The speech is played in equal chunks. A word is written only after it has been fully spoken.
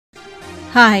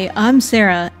Hi, I'm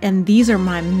Sarah, and these are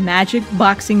my magic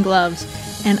boxing gloves,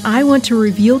 and I want to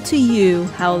reveal to you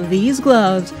how these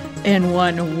gloves and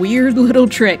one weird little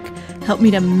trick help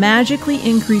me to magically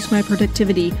increase my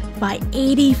productivity by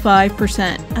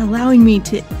 85%, allowing me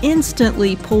to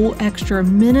instantly pull extra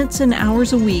minutes and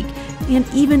hours a week, and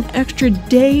even extra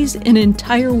days and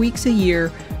entire weeks a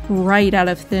year right out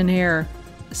of thin air.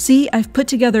 See, I've put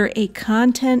together a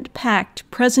content-packed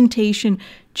presentation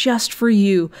just for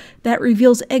you that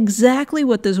reveals exactly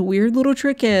what this weird little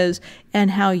trick is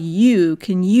and how you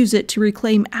can use it to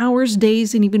reclaim hours,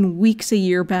 days, and even weeks a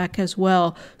year back as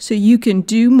well, so you can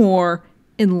do more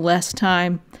in less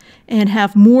time and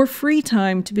have more free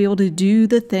time to be able to do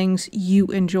the things you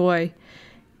enjoy.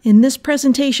 In this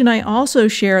presentation, I also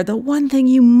share the one thing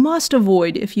you must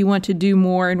avoid if you want to do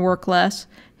more and work less.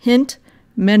 Hint,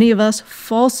 many of us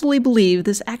falsely believe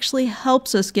this actually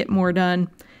helps us get more done.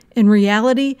 In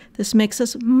reality, this makes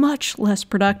us much less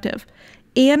productive.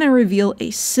 And I reveal a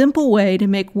simple way to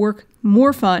make work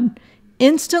more fun,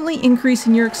 instantly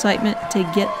increasing your excitement to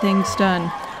get things done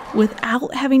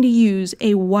without having to use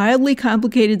a wildly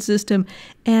complicated system,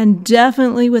 and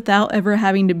definitely without ever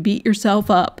having to beat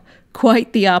yourself up.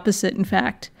 Quite the opposite, in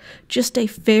fact. Just a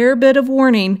fair bit of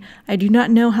warning, I do not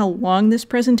know how long this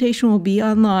presentation will be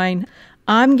online.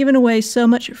 I'm giving away so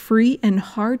much free and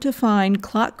hard-to-find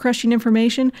clock-crushing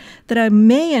information that I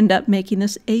may end up making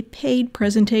this a paid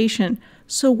presentation.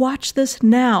 So watch this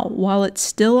now while it's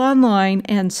still online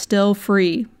and still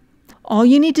free. All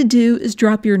you need to do is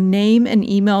drop your name and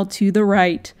email to the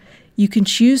right. You can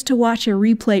choose to watch a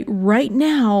replay right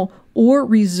now or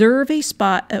reserve a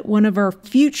spot at one of our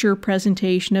future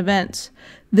presentation events.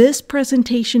 This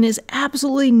presentation is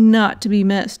absolutely not to be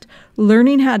missed.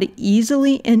 Learning how to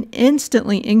easily and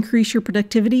instantly increase your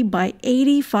productivity by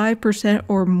 85%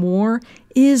 or more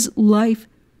is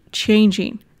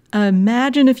life-changing.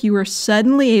 Imagine if you were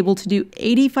suddenly able to do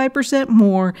 85%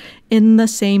 more in the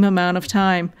same amount of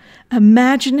time.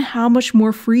 Imagine how much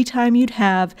more free time you'd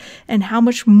have and how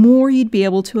much more you'd be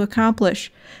able to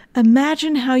accomplish.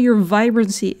 Imagine how your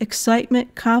vibrancy,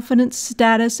 excitement, confidence,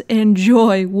 status, and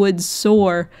joy would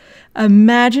soar.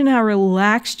 Imagine how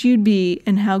relaxed you'd be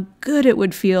and how good it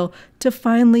would feel to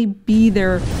finally be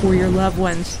there for your loved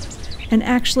ones and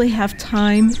actually have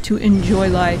time to enjoy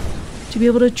life. To be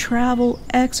able to travel,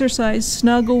 exercise,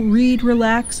 snuggle, read,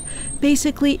 relax,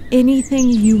 basically anything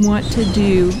you want to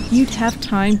do, you'd have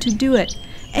time to do it.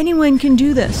 Anyone can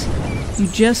do this. You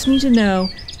just need to know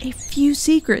a few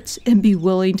secrets and be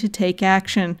willing to take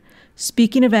action.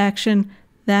 Speaking of action,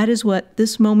 that is what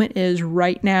this moment is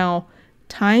right now.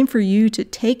 Time for you to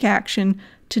take action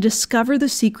to discover the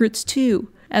secrets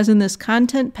too. As in this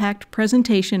content-packed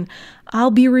presentation,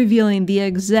 I'll be revealing the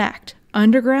exact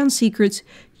underground secrets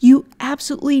you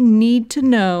absolutely need to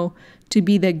know to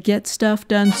be the get stuff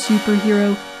done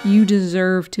superhero you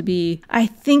deserve to be. I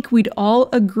think we'd all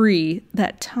agree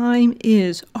that time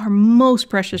is our most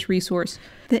precious resource.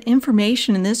 The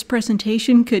information in this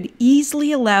presentation could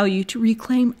easily allow you to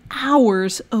reclaim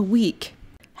hours a week.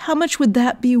 How much would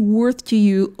that be worth to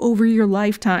you over your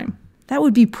lifetime? That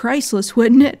would be priceless,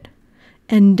 wouldn't it?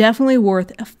 And definitely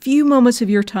worth a few moments of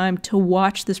your time to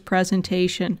watch this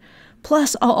presentation.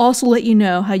 Plus, I'll also let you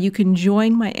know how you can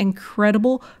join my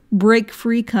incredible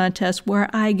break-free contest where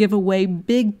I give away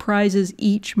big prizes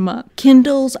each month.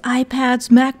 Kindles, iPads,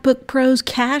 MacBook Pros,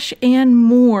 cash, and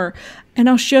more. And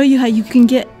I'll show you how you can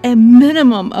get a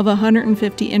minimum of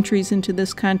 150 entries into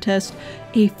this contest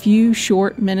a few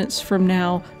short minutes from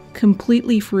now,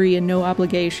 completely free and no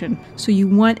obligation. So you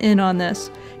want in on this.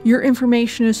 Your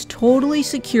information is totally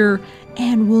secure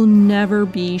and will never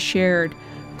be shared.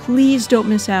 Please don't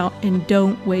miss out and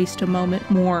don't waste a moment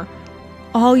more.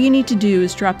 All you need to do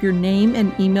is drop your name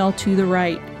and email to the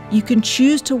right. You can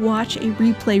choose to watch a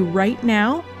replay right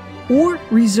now or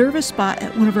reserve a spot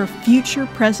at one of our future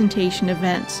presentation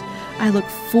events. I look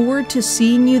forward to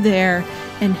seeing you there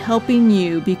and helping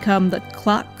you become the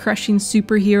clock-crushing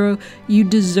superhero you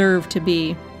deserve to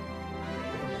be.